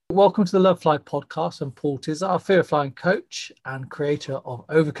Welcome to the Love Fly podcast. I'm Paul Tizar, Fear of Flying coach and creator of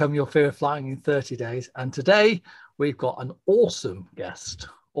Overcome Your Fear of Flying in 30 Days. And today we've got an awesome guest,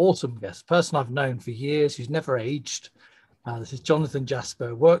 person I've known for years who's never aged. This is Jonathan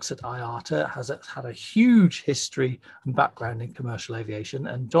Jasper, works at IATA, has had a huge history and background in commercial aviation.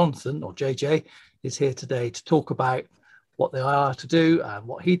 And Jonathan, or JJ, is here today to talk about what the IATA do and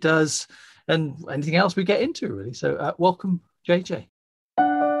what he does and anything else we get into, really. So welcome, JJ.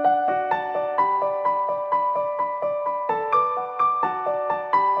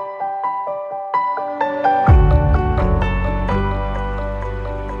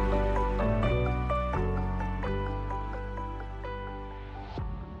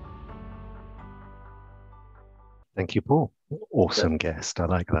 Thank you, Paul. Awesome guest. I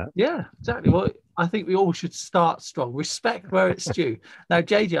like that. Yeah, exactly. Well, I think we all should start strong. Respect where it's due. Now,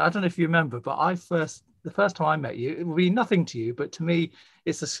 JJ, I don't know if you remember, but the first time I met you, it will be nothing to you, but to me,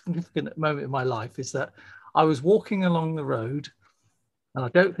 it's a significant moment in my life, is that I was walking along the road and I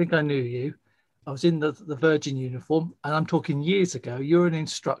don't think I knew you. I was in the Virgin uniform, and I'm talking years ago. You're an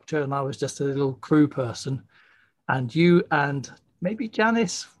instructor and I was just a little crew person. And you and maybe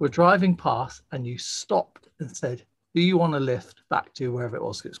Janice were driving past and you stopped and said, do you want to lift back to wherever it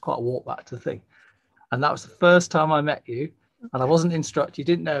was? It was quite a walk back to the thing. And that was the first time I met you. And I wasn't instructed, you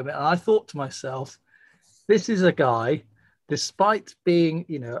didn't know me. And I thought to myself, this is a guy, despite being,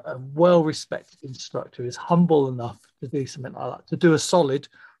 a well-respected instructor, is humble enough to do something like that, to do a solid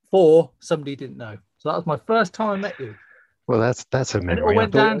for somebody he didn't know. So that was my first time I met you. Well, that's a memory. And it all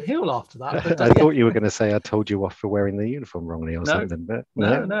went downhill after that. But, I thought you were going to say I told you off for wearing the uniform wrongly or something. But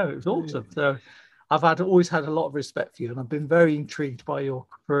no, it was awesome. So I've always had a lot of respect for you, and I've been very intrigued by your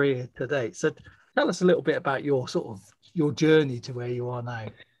career today. So tell us a little bit about your journey to where you are now.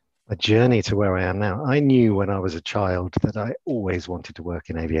 A journey to where I am now. I knew when I was a child that I always wanted to work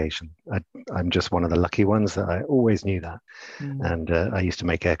in aviation. I'm just one of the lucky ones that I always knew that. And I used to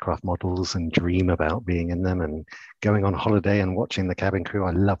make aircraft models and dream about being in them and going on holiday and watching the cabin crew.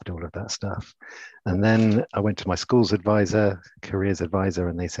 I loved all of that stuff. And then I went to my school's advisor, careers advisor,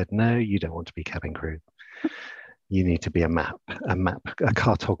 and they said, no, you don't want to be cabin crew. You need to be a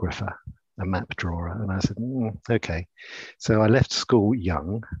cartographer, a map drawer. And I said, okay. So I left school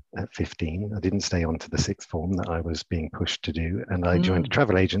young at 15. I didn't stay on to the sixth form that I was being pushed to do. And I joined a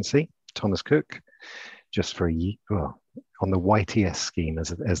travel agency, Thomas Cook, just for a year, on the YTS scheme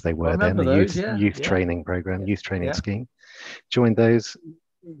as they were then, the youth training program, youth training scheme. Joined those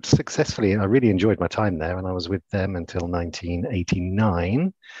successfully. I really enjoyed my time there, and I was with them until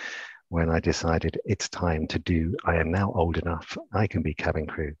 1989. When I decided it's time to do, I am now old enough, I can be cabin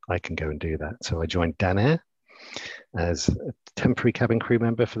crew, I can go and do that. So I joined Danair as a temporary cabin crew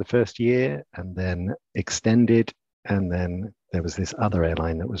member for the first year, and then extended. And then there was this other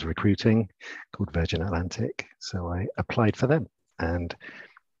airline that was recruiting called Virgin Atlantic. So I applied for them and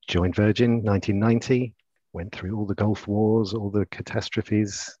joined Virgin 1990, went through all the Gulf Wars, all the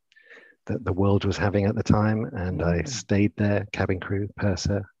catastrophes that the world was having at the time. And I stayed there, cabin crew,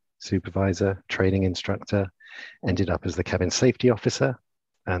 purser, supervisor, training instructor, ended up as the cabin safety officer.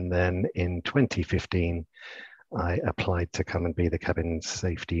 And then in 2015, I applied to come and be the cabin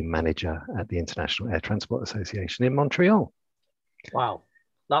safety manager at the International Air Transport Association in Montreal. Wow,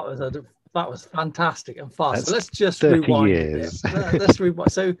 that was fantastic and fast. So let's just rewind years. Let's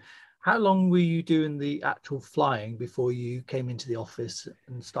rewind. So how long were you doing the actual flying before you came into the office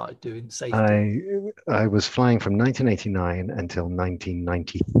and started doing safety? I was flying from 1989 until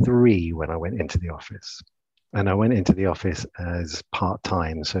 1993 when I went into the office. And I went into the office as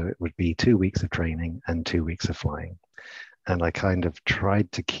part-time, so it would be 2 weeks of training and 2 weeks of flying. And I kind of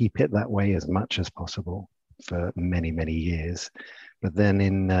tried to keep it that way as much as possible for many, many years. But then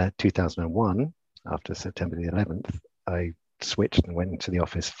in 2001, after September the 11th, I switched and went into the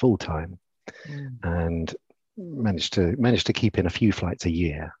office full time and managed to keep in a few flights a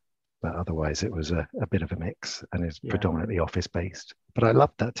year, but otherwise it was a bit of a mix, and it's predominantly office based. But I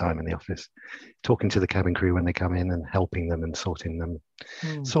loved that time in the office, talking to the cabin crew when they come in and helping them and sorting them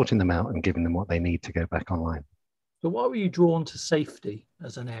out and giving them what they need to go back online. So why were you drawn to safety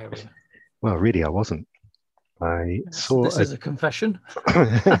as an area? Well, really, I wasn't. This is a confession.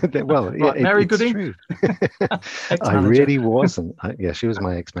 Well, right, Mary it's Gooding. True. I really wasn't. She was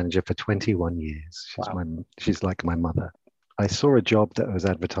my ex-manager for 21 years. She's like my mother. I saw a job that was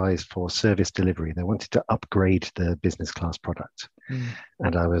advertised for service delivery. They wanted to upgrade the business class product.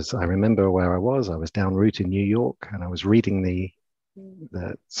 And I remember where I was down route in New York, and I was reading the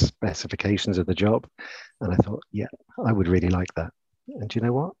specifications of the job. And I thought, yeah, I would really like that. And do you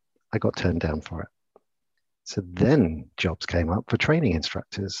know what? I got turned down for it. So then jobs came up for training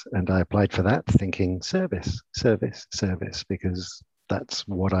instructors, and I applied for that thinking service, service, service, because that's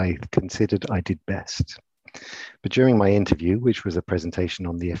what I considered I did best. But during my interview, which was a presentation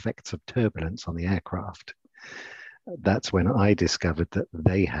on the effects of turbulence on the aircraft, that's when I discovered that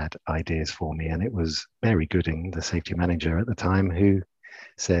they had ideas for me. And it was Mary Gooding, the safety manager at the time, who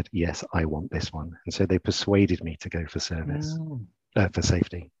said, yes, I want this one. And so they persuaded me to go for service, for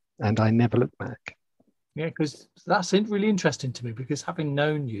safety. And I never looked back. Yeah, because that's really interesting to me, because having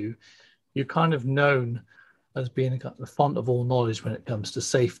known you, you're kind of known as being the font of all knowledge when it comes to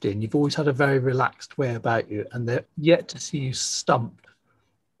safety. And you've always had a very relaxed way about you. And they're yet to see you stumped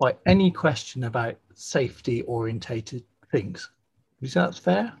by any question about safety orientated things. You say that's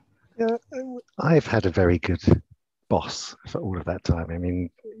fair? Yeah, I've had a very good boss for all of that time. I mean,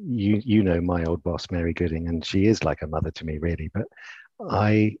 you know my old boss, Mary Gooding, and she is like a mother to me, really. But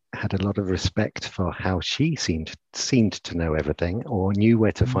I had a lot of respect for how she seemed to know everything or knew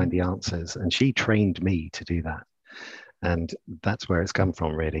where to find the answers, and she trained me to do that. And that's where it's come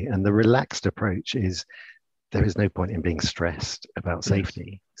from, really. And the relaxed approach is there is no point in being stressed about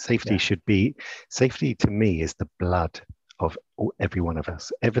safety. Safety should be, safety to me is the blood of every one of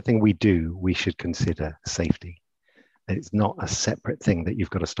us. Everything we do, we should consider safety. It's not a separate thing that you've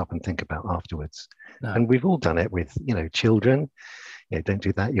got to stop and think about afterwards. No. And we've all done it with, children. Don't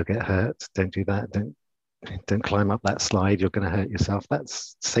do that, you'll get hurt. Don't do that. Don't climb up that slide, you're going to hurt yourself.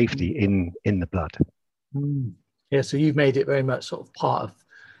 That's safety in the blood. Yeah, so you've made it very much sort of part of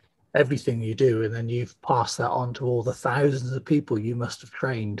everything you do, and then you've passed that on to all the thousands of people you must have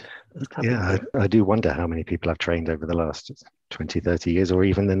trained. Yeah, I do wonder how many people I've trained over the last 20, 30 years, or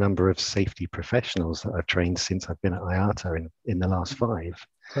even the number of safety professionals that I've trained since I've been at IATA in the last 5.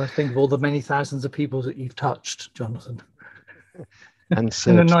 So I think of all the many thousands of people that you've touched, Jonathan. And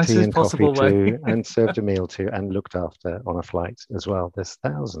served tea and coffee too, and served a meal too, and looked after on a flight as well. There's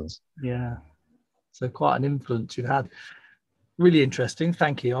thousands. Yeah. So quite an influence you've had. Really interesting.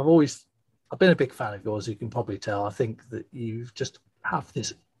 Thank you. I've been a big fan of yours, you can probably tell. I think that you just have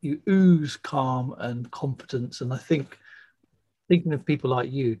this, you ooze calm and competence. And I think thinking of people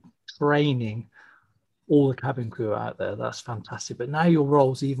like you training all the cabin crew out there, that's fantastic. But now your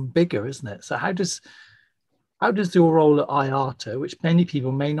role's even bigger, isn't it? So how does your role at IATA, which many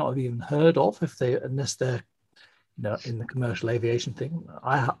people may not have even heard of unless they're in the commercial aviation thing.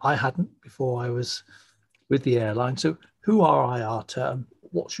 I hadn't before I was with the airline. So who are IATA and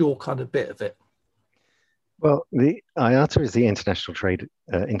what's your kind of bit of it? Well, the IATA is the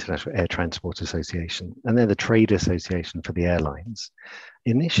International Air Transport Association, and they're the trade association for the airlines.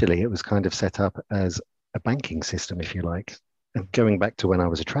 Initially, it was kind of set up as a banking system, if you like. And going back to when I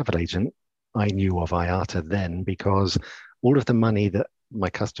was a travel agent, I knew of IATA then because all of the money that my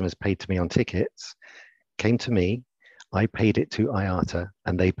customers paid to me on tickets came to me. I paid it to IATA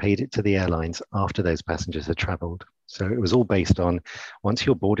and they paid it to the airlines after those passengers had traveled. So it was all based on once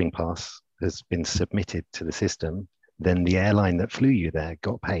your boarding pass has been submitted to the system, then the airline that flew you there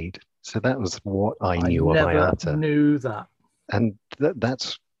got paid. So that was what I knew of IATA. I knew that. And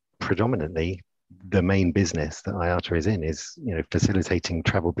that's predominantly the main business that IATA is in, is facilitating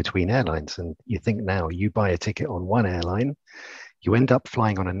travel between airlines. And you think now you buy a ticket on one airline, you end up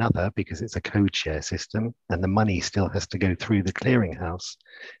flying on another because it's a code share system, and the money still has to go through the clearinghouse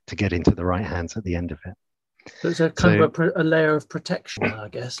to get into the right hands at the end of it. So it's a kind of a layer of protection, I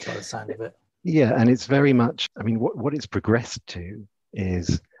guess, by the sound of it. Yeah, and it's very much, what it's progressed to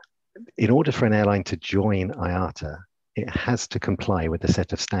is, in order for an airline to join IATA, it has to comply with a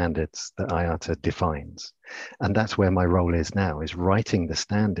set of standards that IATA defines. And that's where my role is now, is writing the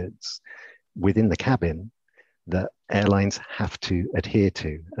standards within the cabin that airlines have to adhere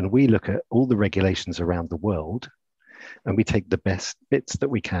to. And we look at all the regulations around the world, and we take the best bits that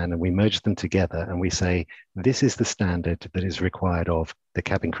we can and we merge them together and we say, this is the standard that is required of the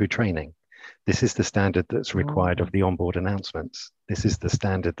cabin crew training. This is the standard that's required of the onboard announcements. This is the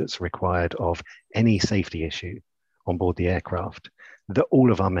standard that's required of any safety issue on board the aircraft that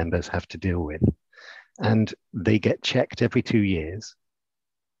all of our members have to deal with. And they get checked every 2 years.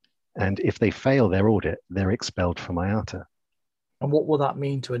 And if they fail their audit, they're expelled from IATA. And what will that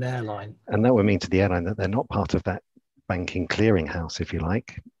mean to an airline? And that would mean to the airline that they're not part of that banking clearinghouse, if you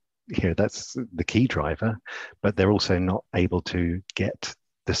like. That's the key driver, but they're also not able to get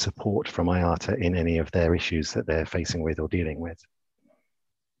the support from IATA in any of their issues that they're facing with or dealing with.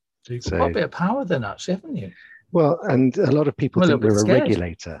 So you've got quite a bit of power then, actually, haven't you? Well, and a lot of people think we're a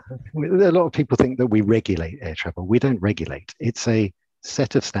regulator. A lot of people think that we regulate air travel. We don't regulate. It's a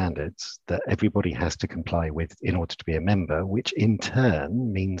set of standards that everybody has to comply with in order to be a member, which in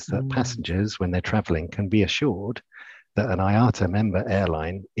turn means that passengers, when they're traveling, can be assured that an IATA member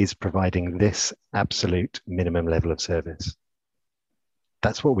airline is providing this absolute minimum level of service.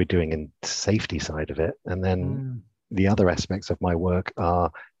 That's what we're doing in the safety side of it. And then the other aspects of my work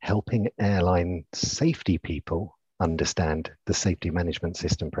are helping airline safety people understand the safety management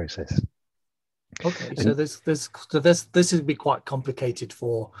system process. Okay, so this would be quite complicated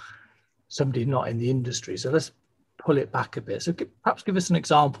for somebody not in the industry. So let's pull it back a bit. So perhaps give us an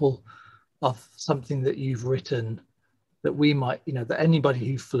example of something that you've written that we might, that anybody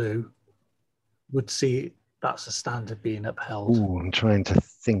who flew would see that's a standard being upheld. I'm trying to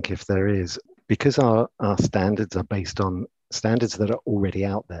think if there is, because our standards are based on standards that are already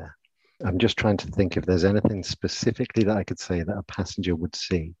out there. I'm just trying to think if there's anything specifically that I could say that a passenger would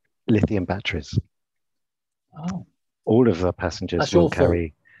see. Lithium batteries. Oh. All of our passengers will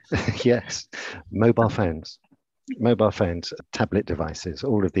carry, yes, mobile phones, tablet devices,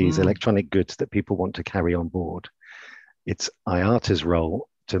 all of these electronic goods that people want to carry on board. It's IATA's role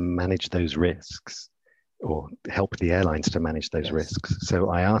to manage those risks or help the airlines to manage those risks. So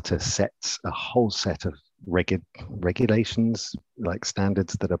IATA sets a whole set of regulations, like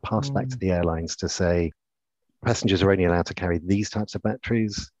standards that are passed back to the airlines to say, passengers are only allowed to carry these types of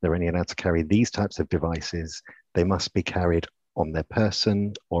batteries. They're only allowed to carry these types of devices. They must be carried on their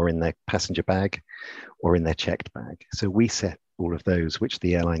person or in their passenger bag or in their checked bag. So we set all of those, which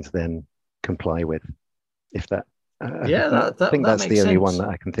the airlines then comply with. If that, I think that's the only one that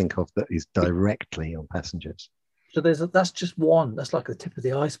I can think of that is directly on passengers. So that's just one. That's like the tip of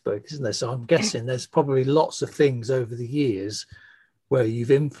the iceberg, isn't there? So I'm guessing there's probably lots of things over the years where you've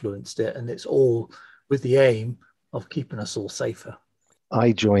influenced it, and it's all with the aim of keeping us all safer.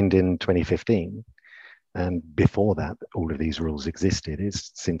 I joined in 2015, and before that, all of these rules existed.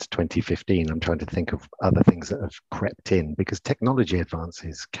 It's since 2015. I'm trying to think of other things that have crept in because technology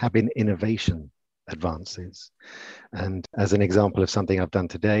advances, cabin innovation advances. And as an example of something I've done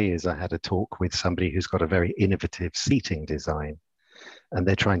today is I had a talk with somebody who's got a very innovative seating design, and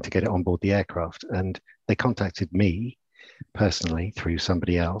they're trying to get it on board the aircraft. And they contacted me personally through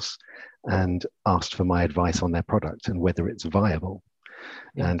somebody else and asked for my advice on their product and whether it's viable.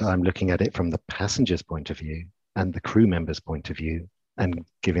 Yes. And I'm looking at it from the passenger's point of view and the crew member's point of view and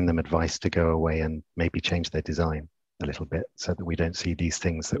giving them advice to go away and maybe change their design a little bit so that we don't see these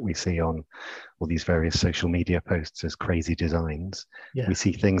things that we see on all these various social media posts as crazy designs. Yeah. We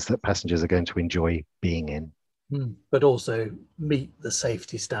see things that passengers are going to enjoy being in. But also meet the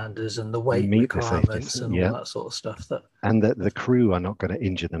safety standards and the weight requirements and all that sort of stuff. And that the crew are not going to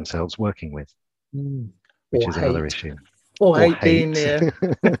injure themselves working with, which is another issue. Or hate being there.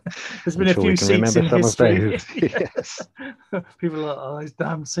 There's been a few seats in history. Yes. People are like, oh, those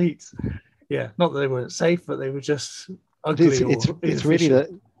damn seats. Yeah, not that they weren't safe, but they were just ugly. It's really that.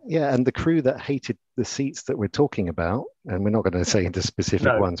 Yeah, and the crew that hated the seats that we're talking about, and we're not going to say into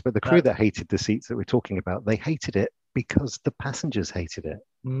specific ones, but the crew that hated the seats that we're talking about, they hated it because the passengers hated it.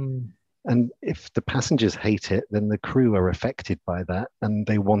 And if the passengers hate it, then the crew are affected by that and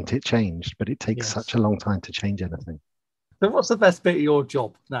they want it changed, but it takes such a long time to change anything. So what's the best bit of your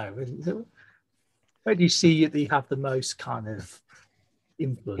job now? Where do you see that you have the most kind of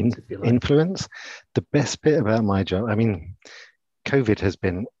influence, if you like? Influence? The best bit about my job, I mean, COVID has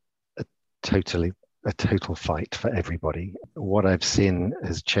been a total fight for everybody. What I've seen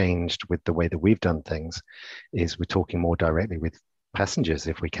has changed with the way that we've done things is we're talking more directly with passengers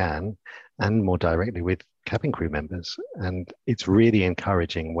if we can, and more directly with cabin crew members. And it's really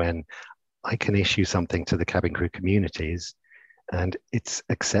encouraging when I can issue something to the cabin crew communities and it's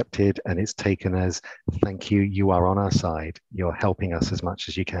accepted and it's taken as, thank you, you are on our side. You're helping us as much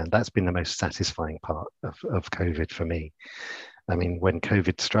as you can. That's been the most satisfying part of COVID for me. I mean, when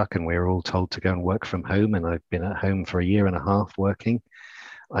COVID struck and we were all told to go and work from home, and I've been at home for 1.5 years working,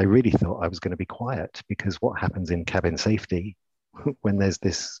 I really thought I was going to be quiet, because what happens in cabin safety when there's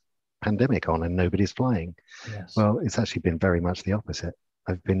this pandemic on and nobody's flying? Yes. Well, it's actually been very much the opposite.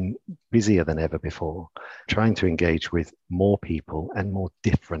 I've been busier than ever before, trying to engage with more people and more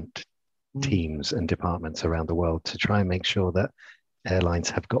different teams and departments around the world to try and make sure that airlines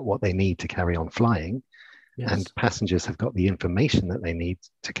have got what they need to carry on flying. Yes. And passengers have got the information that they need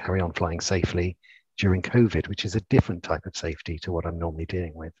to carry on flying safely during COVID, which is a different type of safety to what I'm normally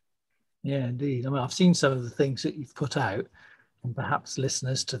dealing with. Yeah, indeed. I mean, I've seen some of the things that you've put out, and perhaps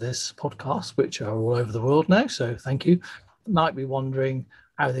listeners to this podcast, which are all over the world now, so thank you, might be wondering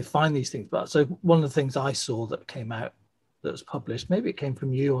how they find these things. But so one of the things I saw that came out that was published. Maybe it came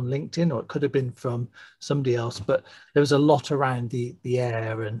from you on LinkedIn, or it could have been from somebody else, but there was a lot around the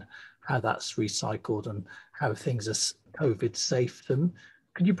air and how that's recycled and how things are COVID safe.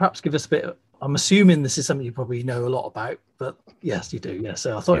 Could you perhaps give us a bit of, I'm assuming this is something you probably know a lot about, but yes, you do. Yeah.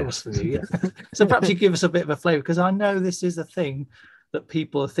 So I thought it was from you. Yeah. So perhaps you give us a bit of a flavor, because I know this is a thing that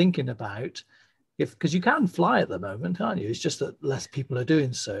people are thinking about, because you can fly at the moment, aren't you? It's just that less people are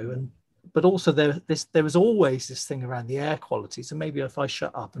doing so. But also there was always this thing around the air quality. So maybe if I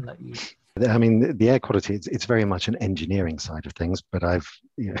shut up and let you. I mean, the air quality, it's very much an engineering side of things, but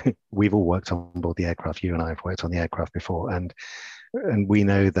we've all worked on board the aircraft. You and I have worked on the aircraft before, and we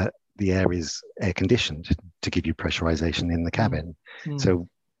know that the air is air conditioned to give you pressurization in the cabin. So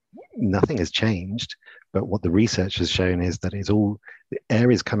nothing has changed, but what the research has shown is that the air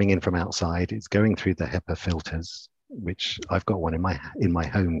is coming in from outside. It's going through the HEPA filters, which I've got one in my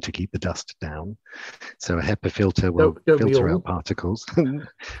home to keep the dust down. So a HEPA filter will filter out particles.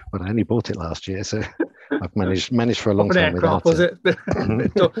 But I only bought it last year, so I've managed for a long time without it.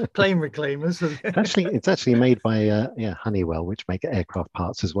 Plane reclaimers. It's actually made by Honeywell, which make aircraft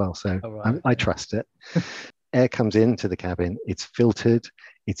parts as well. So I trust it. Air comes into the cabin, it's filtered,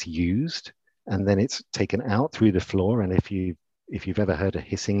 it's used, and then it's taken out through the floor. And if you've ever heard a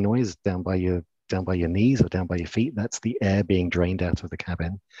hissing noise down by your knees or down by your feet, that's the air being drained out of the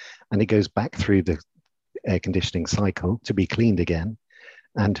cabin, and it goes back through the air conditioning cycle to be cleaned again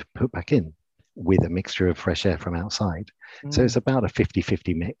and put back in with a mixture of fresh air from outside. So it's about a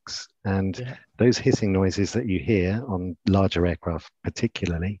 50-50 mix. And those hissing noises that you hear on larger aircraft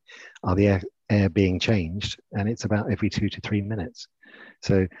particularly are the air being changed, and it's about every 2 to 3 minutes.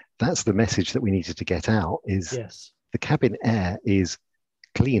 So that's the message that we needed to get out, is the cabin air is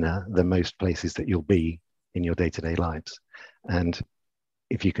cleaner than most places that you'll be in your day-to-day lives. And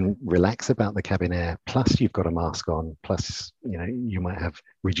if you can relax about the cabin air, plus you've got a mask on, plus you might have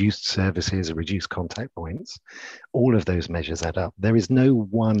reduced services or reduced contact points, all of those measures add up. There is no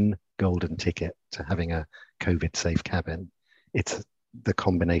one golden ticket to having a COVID safe cabin. It's the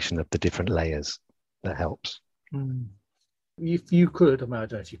combination of the different layers that helps. If you could, I mean, I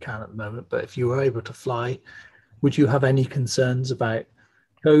don't know if you can at the moment, but if you were able to fly, would you have any concerns about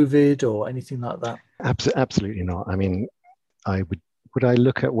COVID or anything like that? Absolutely not. I mean, would I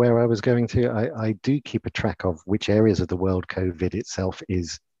look at where I was going to? I do keep a track of which areas of the world COVID itself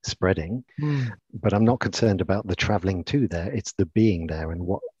is spreading, but I'm not concerned about the traveling to there. It's the being there and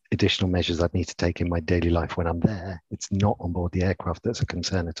what additional measures I'd need to take in my daily life when I'm there. It's not on board the aircraft that's a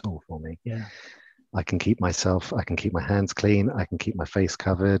concern at all for me. I can keep my hands clean, I can keep my face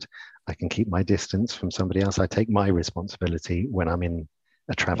covered, I can keep my distance from somebody else. I take my responsibility when I'm in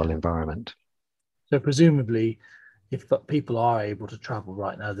a travel environment. So presumably, if people are able to travel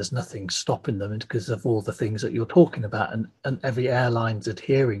right now, there's nothing stopping them because of all the things that you're talking about, and every airline's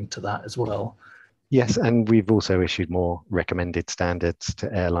adhering to that as well. Yes, and we've also issued more recommended standards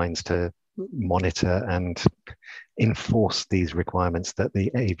to airlines to monitor and enforce these requirements that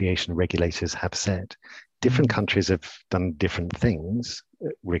the aviation regulators have set. Different countries have done different things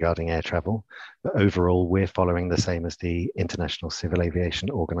regarding air travel, but overall we're following the same as the International Civil Aviation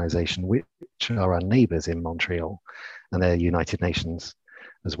Organization, which are our neighbors in Montreal, and they're United Nations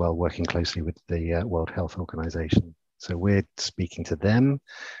as well, working closely with the World Health Organization. So we're speaking to them,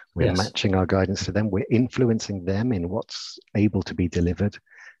 we're matching our guidance to them, we're influencing them in what's able to be delivered,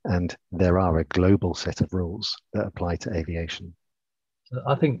 and there are a global set of rules that apply to aviation.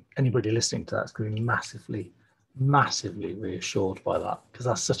 I think anybody listening to that's going to be massively, massively reassured by that, because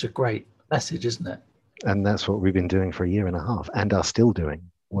that's such a great message, isn't it? And that's what we've been doing for a year and a half and are still doing,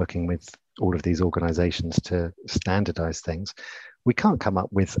 working with all of these organizations to standardize things. We can't come up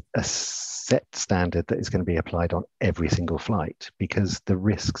with a set standard that is going to be applied on every single flight, because the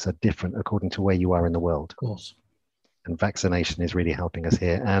risks are different according to where you are in the world. Of course. And vaccination is really helping us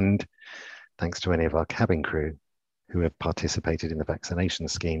here. And thanks to any of our cabin crew who have participated in the vaccination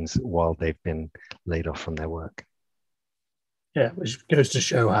schemes while they've been laid off from their work. Yeah, which goes to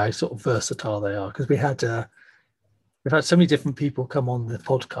show how sort of versatile they are, because we've had so many different people come on the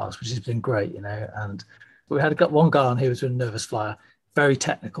podcast, which has been great, and we had one guy on here who's a nervous flyer, very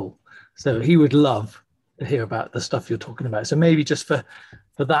technical, so he would love to hear about the stuff you're talking about. So maybe just for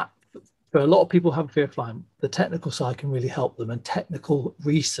that, for a lot of people who have fear of flying, the technical side can really help them, and technical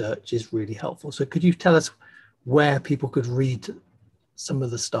research is really helpful. So could you tell us where people could read some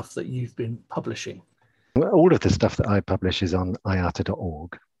of the stuff that you've been publishing? All of the stuff that I publish is on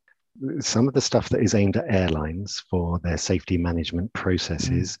IATA.org. Some of the stuff that is aimed at airlines for their safety management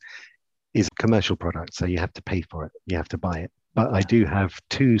processes is a commercial product, so you have to pay for it, you have to buy it. But I do have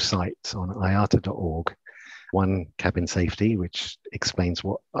 2 sites on IATA.org, One, cabin safety, which explains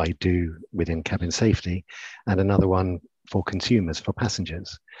what I do within cabin safety, and another one for consumers, for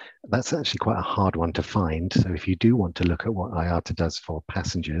passengers. That's actually quite a hard one to find. So if you do want to look at what IATA does for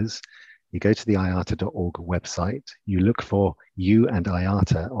passengers, you go to the IATA.org website, you look for you and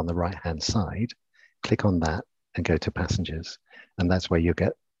IATA on the right-hand side, click on that and go to passengers. And that's where you'll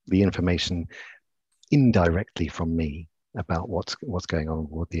get the information indirectly from me about what's going on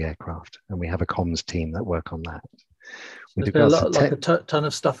with the aircraft. And we have a comms team that work on that. There's a lot, like a ton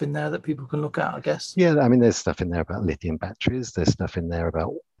of stuff in there that people can look at, I guess. Yeah, I mean, there's stuff in there about lithium batteries. There's stuff in there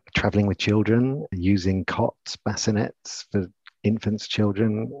about traveling with children, using cots, bassinets for infants,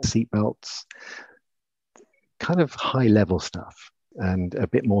 children, seatbelts, kind of high level stuff. And a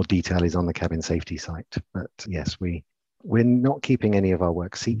bit more detail is on the cabin safety site. But yes, we're not keeping any of our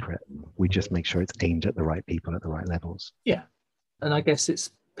work secret. We just make sure it's aimed at the right people at the right levels. Yeah. And I guess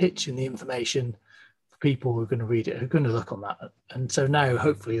it's pitching the information for people who are going to read it, who are going to look on that. And so now,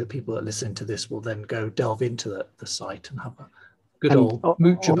 hopefully, the people that listen to this will then go delve into the site and have a good old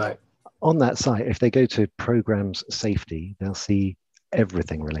mooch about. On that site, if they go to programs safety, they'll see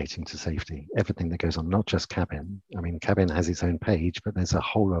everything relating to safety, everything that goes on, not just cabin. I mean, cabin has its own page, but there's a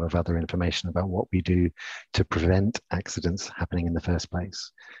whole lot of other information about what we do to prevent accidents happening in the first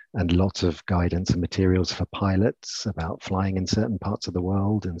place. And lots of guidance and materials for pilots about flying in certain parts of the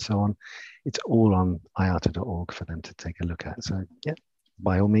world and so on. It's all on IATA.org for them to take a look at. So yeah,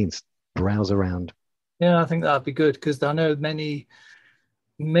 by all means, browse around. Yeah, I think that'd be good, because I know many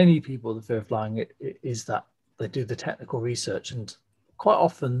people, the fear of flying is that they do the technical research, and quite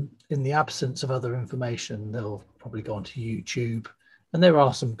often in the absence of other information, they'll probably go onto YouTube, and there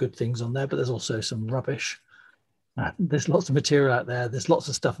are some good things on there, but there's also some rubbish. There's lots of material out there. There's lots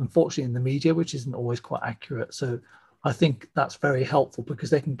of stuff, unfortunately, in the media, which isn't always quite accurate. So I think that's very helpful, because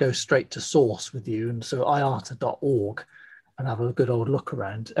they can go straight to source with you. And so IATA.org and have a good old look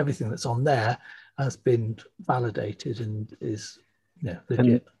around. Everything that's on there has been validated and is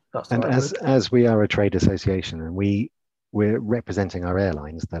legit. And as we are a trade association, and we're representing our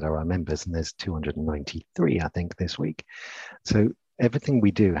airlines that are our members, and there's 293, I think, this week. So everything we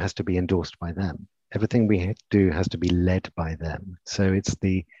do has to be endorsed by them. Everything we do has to be led by them. So it's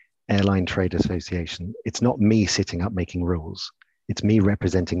the Airline Trade Association. It's not me sitting up making rules. It's me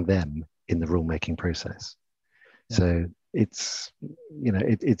representing them in the rule-making process. Yeah. So it's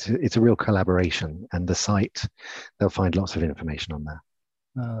a real collaboration, and the site, they'll find lots of information on there.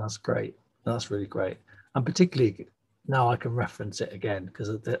 Oh, that's great. That's really great. And particularly now I can reference it again, because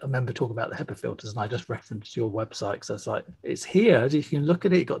I remember talking about the HEPA filters, and I just referenced your website, because I was like, it's here. You can look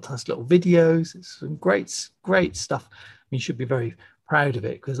at it. You've got nice little videos. It's some great stuff. You should be very proud of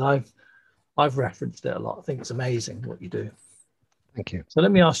it, because I've referenced it a lot. I think it's amazing what you do. Thank you. So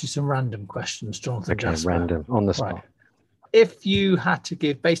let me ask you some random questions, Jonathan. Okay, Jasper. Random, on the spot. Right. If you had to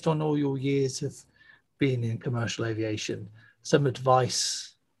give, based on all your years of being in commercial aviation, some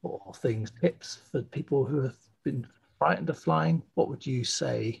advice or tips for people who have been frightened of flying, what would you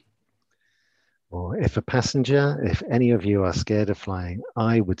say? Well, if any of you are scared of flying,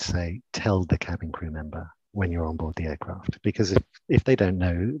 I would say tell the cabin crew member when you're on board the aircraft, because if they don't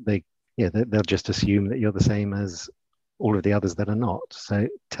know, they'll just assume that you're the same as all of the others that are not. So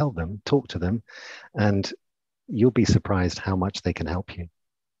tell them, talk to them, and you'll be surprised how much they can help you.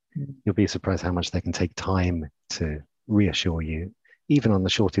 You'll be surprised how much they can take time to reassure you, even on the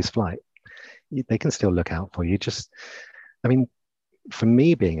shortest flight. They can still look out for you. For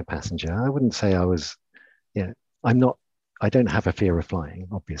me, being a passenger, I wouldn't say I don't have a fear of flying,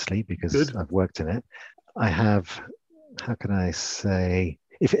 obviously, because Good. I've worked in it. I have, how can I say,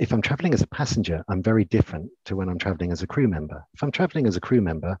 if I'm traveling as a passenger, I'm very different to when I'm traveling as a crew member. If I'm traveling as a crew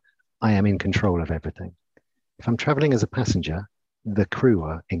member, I am in control of everything. If I'm traveling as a passenger, the crew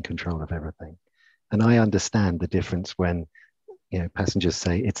are in control of everything. And I understand the difference when passengers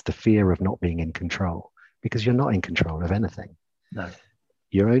say it's the fear of not being in control, because you're not in control of anything. No.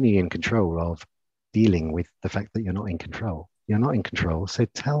 You're only in control of dealing with the fact that you're not in control. You're not in control, so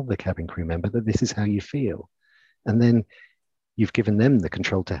tell the cabin crew member that this is how you feel. And then you've given them the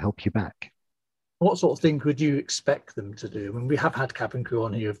control to help you back. What sort of things would you expect them to do? I mean, we have had cabin crew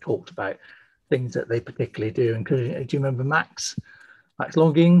on here who have talked about things that they particularly do, including, do you remember Max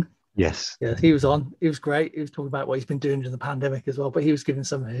Longing? Yes. Yeah, he was on. He was great. He was talking about what he's been doing during the pandemic as well, but he was giving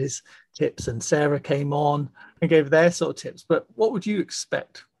some of his tips, and Sarah came on and gave their sort of tips. But what would you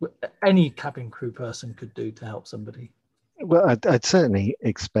expect any cabin crew person could do to help somebody? Well, I'd certainly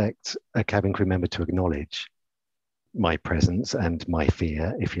expect a cabin crew member to acknowledge my presence and my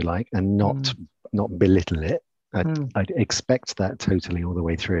fear, if you like, and not belittle it. I'd expect that totally all the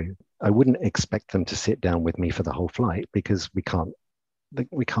way through. I wouldn't expect them to sit down with me for the whole flight, because we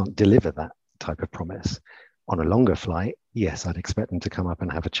can't deliver that type of promise. On a longer flight, yes, I'd expect them to come up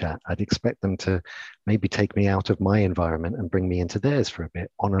and have a chat. I'd expect them to maybe take me out of my environment and bring me into theirs for a bit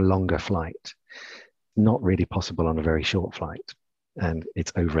on a longer flight. Not really possible on a very short flight. And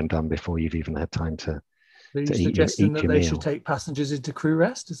it's over and done before you've even had time to Are you eat suggesting that your they meal. should take passengers into crew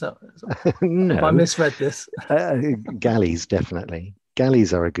rest? Is that No. have I misread this? Galleys, definitely.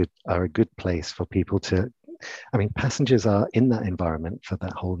 Galleys are a good place for people to. I mean, passengers are in that environment for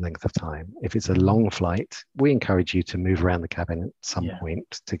that whole length of time. If it's a long flight, we encourage you to move around the cabin at some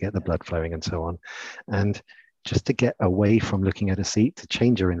point to get the blood flowing and so on. And just to get away from looking at a seat, to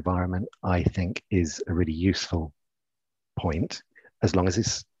change your environment, I think is a really useful point, as long as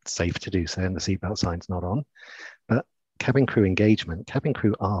it's safe to do so and the seatbelt sign's not on. But cabin crew engagement, cabin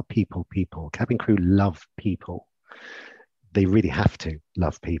crew are people. Cabin crew love people. They really have to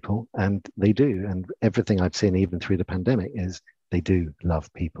love people, and they do. And everything I've seen, even through the pandemic, is they do love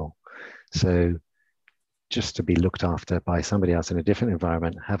people. So just to be looked after by somebody else in a different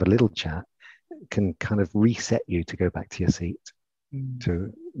environment, have a little chat, can kind of reset you to go back to your seat,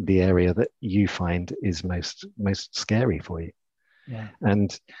 to the area that you find is most scary for you. Yeah.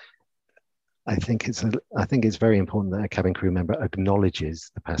 And I think it's very important that a cabin crew member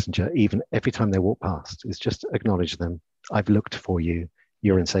acknowledges the passenger, even every time they walk past. Is just acknowledge them. I've looked for you.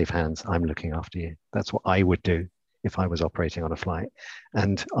 You're in safe hands. I'm looking after you. That's what I would do if I was operating on a flight.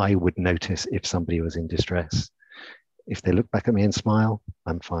 And I would notice if somebody was in distress. If they look back at me and smile,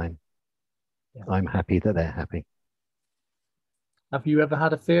 I'm fine. Yeah. I'm happy that they're happy. Have you ever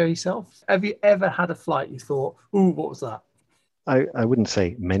had a fear yourself? Have you ever had a flight you thought, ooh, what was that? I wouldn't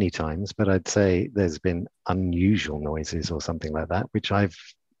say many times, but I'd say there's been unusual noises or something like that, which I've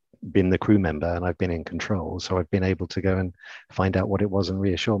been the crew member and I've been in control. So I've been able to go and find out what it was and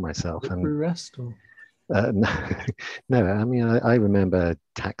reassure myself. And crew rest or? No, I mean, I remember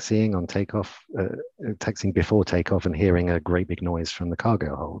taxiing on takeoff, taxiing before takeoff and hearing a great big noise from the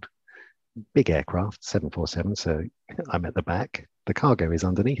cargo hold. Big aircraft, 747, so I'm at the back. The cargo is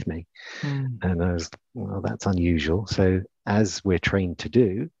underneath me. And I was, well, that's unusual. So as we're trained to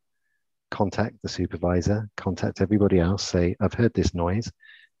do, contact the supervisor, contact everybody else, say, I've heard this noise.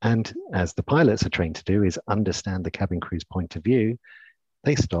 And as the pilots are trained to do, is understand the cabin crew's point of view.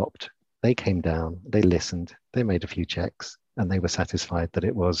 They stopped, they came down, they listened, they made a few checks, and they were satisfied that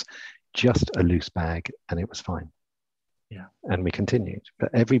it was just a loose bag and it was fine. Yeah. And we continued. But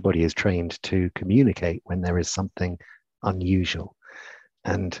everybody is trained to communicate when there is something unusual.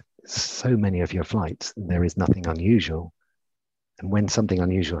 And so many of your flights, there is nothing unusual. And when something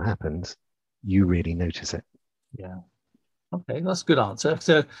unusual happens, you really notice it. Yeah. Okay, that's a good answer.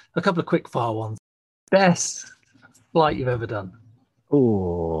 So a couple of quick fire ones. Best flight you've ever done?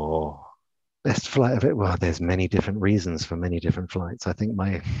 Oh, best flight of it. Well, there's many different reasons for many different flights. I think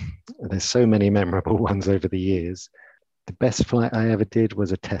there's so many memorable ones over the years. The best flight I ever did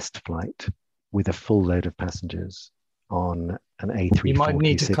was a test flight with a full load of passengers on an A340-600. You might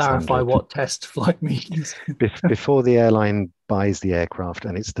need to clarify what test flight means. Before the airline buys the aircraft,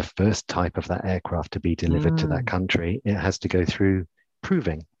 and it's the first type of that aircraft to be delivered to that country, it has to go through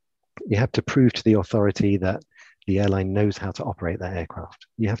proving. You have to prove to the authority that the airline knows how to operate that aircraft.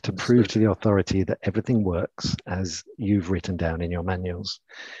 You have to prove to the authority that everything works as you've written down in your manuals.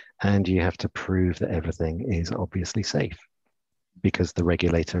 And you have to prove that everything is obviously safe, because the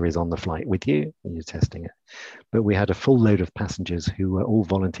regulator is on the flight with you and you're testing it. But we had a full load of passengers who were all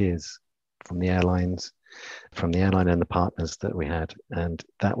volunteers from the airline and the partners that we had. And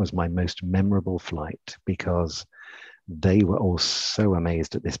that was my most memorable flight, because they were all so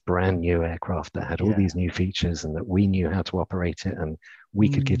amazed at this brand new aircraft that had all these new features, and that we knew how to operate it, and we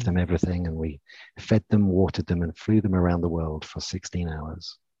could give them everything. And we fed them, watered them, and flew them around the world for 16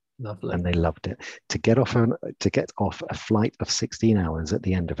 hours. Lovely. And they loved it. To get off a flight of 16 hours at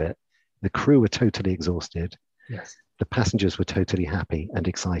the end of it, the crew were totally exhausted. Yes. The passengers were totally happy and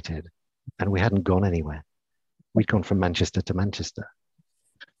excited, and we hadn't gone anywhere. We'd gone from Manchester to Manchester.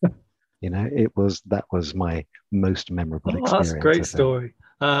 That was my most memorable experience. That's a great story.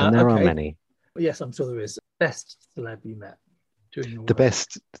 And there are many. Yes, I'm sure there is. Best celeb you met during your work? The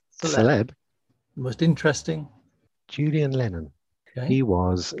best celeb? The most interesting? Julian Lennon. Okay. He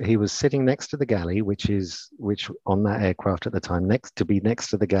was sitting next to the galley, which on that aircraft at the time, next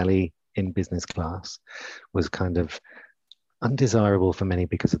to the galley in business class was kind of undesirable for many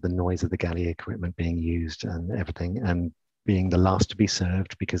because of the noise of the galley equipment being used and everything, and being the last to be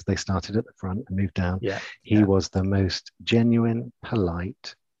served because they started at the front and moved down. He was the most genuine,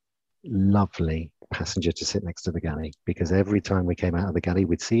 polite, lovely passenger to sit next to the galley, because every time we came out of the galley,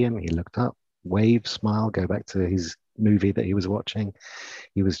 we'd see him. He looked up, wave, smile, go back to his movie that he was watching.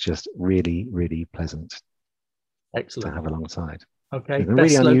 He was just really, really pleasant Excellent to have alongside. Okay,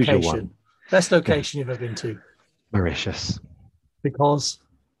 best really location. One. Best location you've ever been to? Mauritius. Because?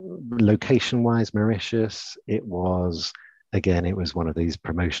 Location-wise, Mauritius, it was one of these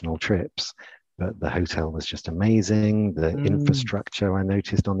promotional trips, but the hotel was just amazing. The infrastructure I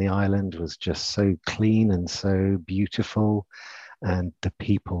noticed on the island was just so clean and so beautiful, and the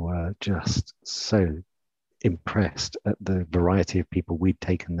people were just so impressed at the variety of people we'd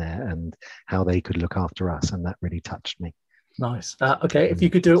taken there and how they could look after us, and that really touched me. Nice. Okay, if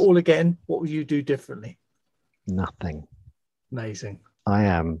you could do it all again, what would you do differently? Nothing. Amazing. I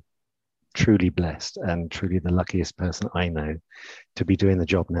am truly blessed and truly the luckiest person I know to be doing the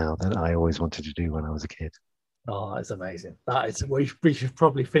job now that I always wanted to do when I was a kid. Oh, that's amazing. That is, we should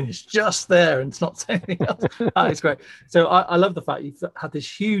probably finish just there and not say anything else. That is great. So I love the fact you've had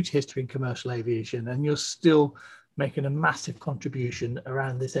this huge history in commercial aviation, and you're still making a massive contribution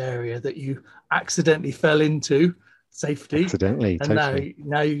around this area that you accidentally fell into, safety. Accidentally, and totally.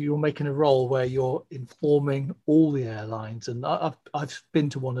 now you're making a role where you're informing all the airlines. And I've been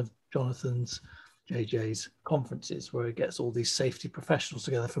to one of Jonathan's, JJ's conferences where he gets all these safety professionals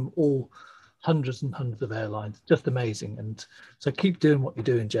together from all hundreds and hundreds of airlines. Just amazing. And so keep doing what you're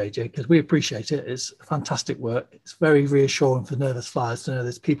doing, JJ, because we appreciate it. It's fantastic work. It's very reassuring for nervous flyers to know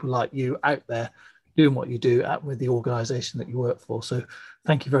there's people like you out there doing what you do with the organization that you work for. So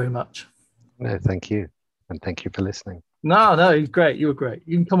thank you very much. No, thank you. And thank you for listening. No, you're great. You were great.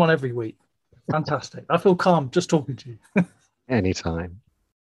 You can come on every week. Fantastic. I feel calm just talking to you. Anytime.